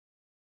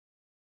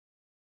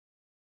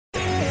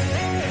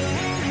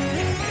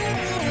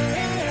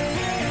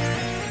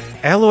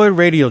Alloy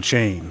Radial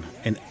Chain,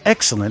 an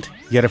excellent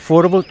yet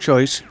affordable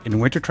choice in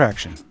winter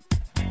traction.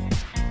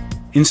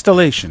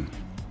 Installation.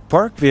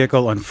 Park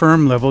vehicle on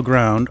firm level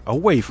ground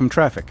away from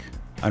traffic.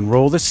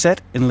 Unroll the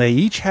set and lay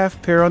each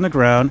half pair on the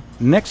ground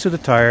next to the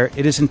tire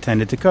it is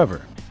intended to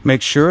cover.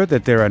 Make sure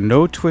that there are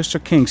no twists or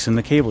kinks in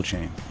the cable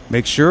chain.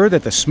 Make sure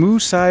that the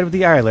smooth side of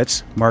the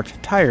eyelets,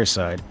 marked tire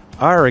side,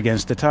 are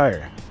against the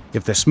tire.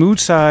 If the smooth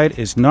side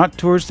is not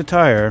towards the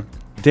tire,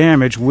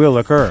 damage will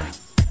occur.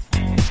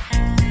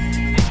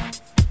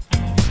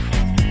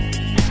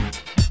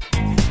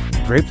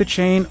 Drape the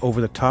chain over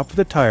the top of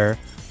the tire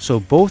so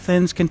both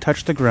ends can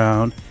touch the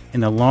ground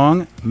and the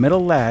long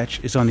metal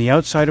latch is on the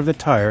outside of the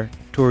tire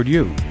toward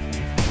you.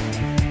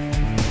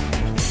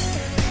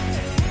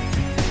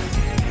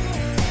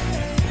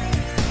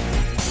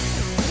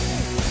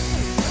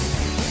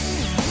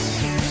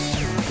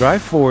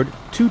 Drive forward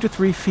 2 to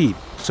 3 feet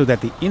so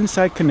that the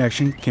inside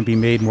connection can be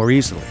made more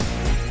easily.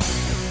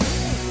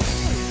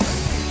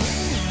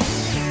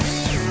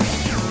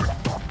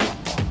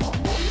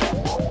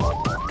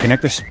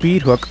 Connect the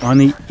speed hook on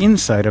the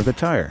inside of the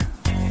tire.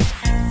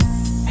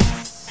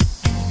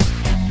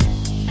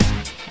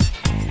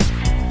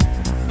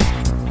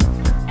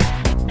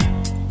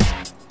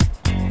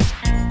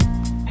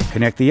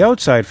 Connect the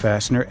outside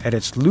fastener at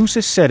its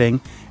loosest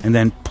setting and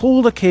then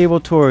pull the cable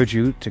towards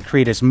you to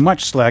create as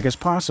much slack as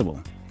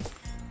possible.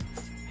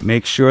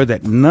 Make sure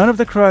that none of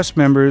the cross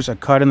members are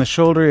caught in the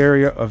shoulder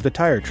area of the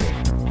tire tray.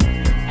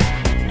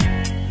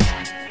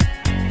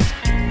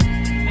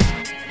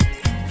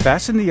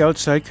 Fasten the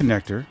outside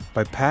connector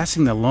by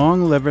passing the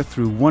long lever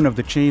through one of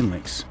the chain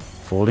links,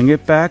 folding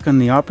it back on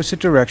the opposite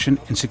direction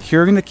and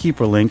securing the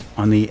keeper link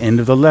on the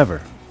end of the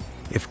lever.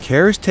 If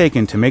care is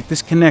taken to make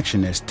this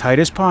connection as tight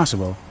as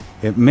possible,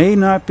 it may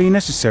not be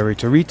necessary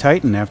to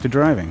retighten after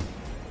driving.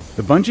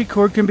 The bungee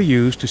cord can be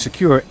used to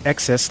secure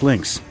excess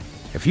links.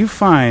 If you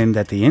find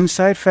that the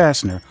inside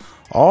fastener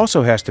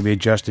also has to be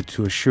adjusted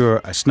to assure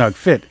a snug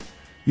fit,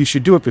 you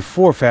should do it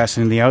before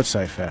fastening the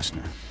outside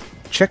fastener.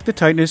 Check the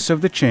tightness of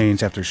the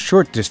chains after a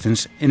short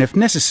distance and, if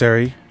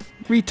necessary,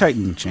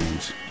 retighten the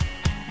chains.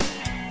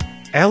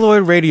 Alloy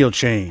Radial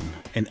Chain,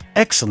 an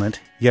excellent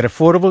yet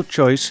affordable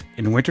choice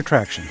in winter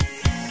traction.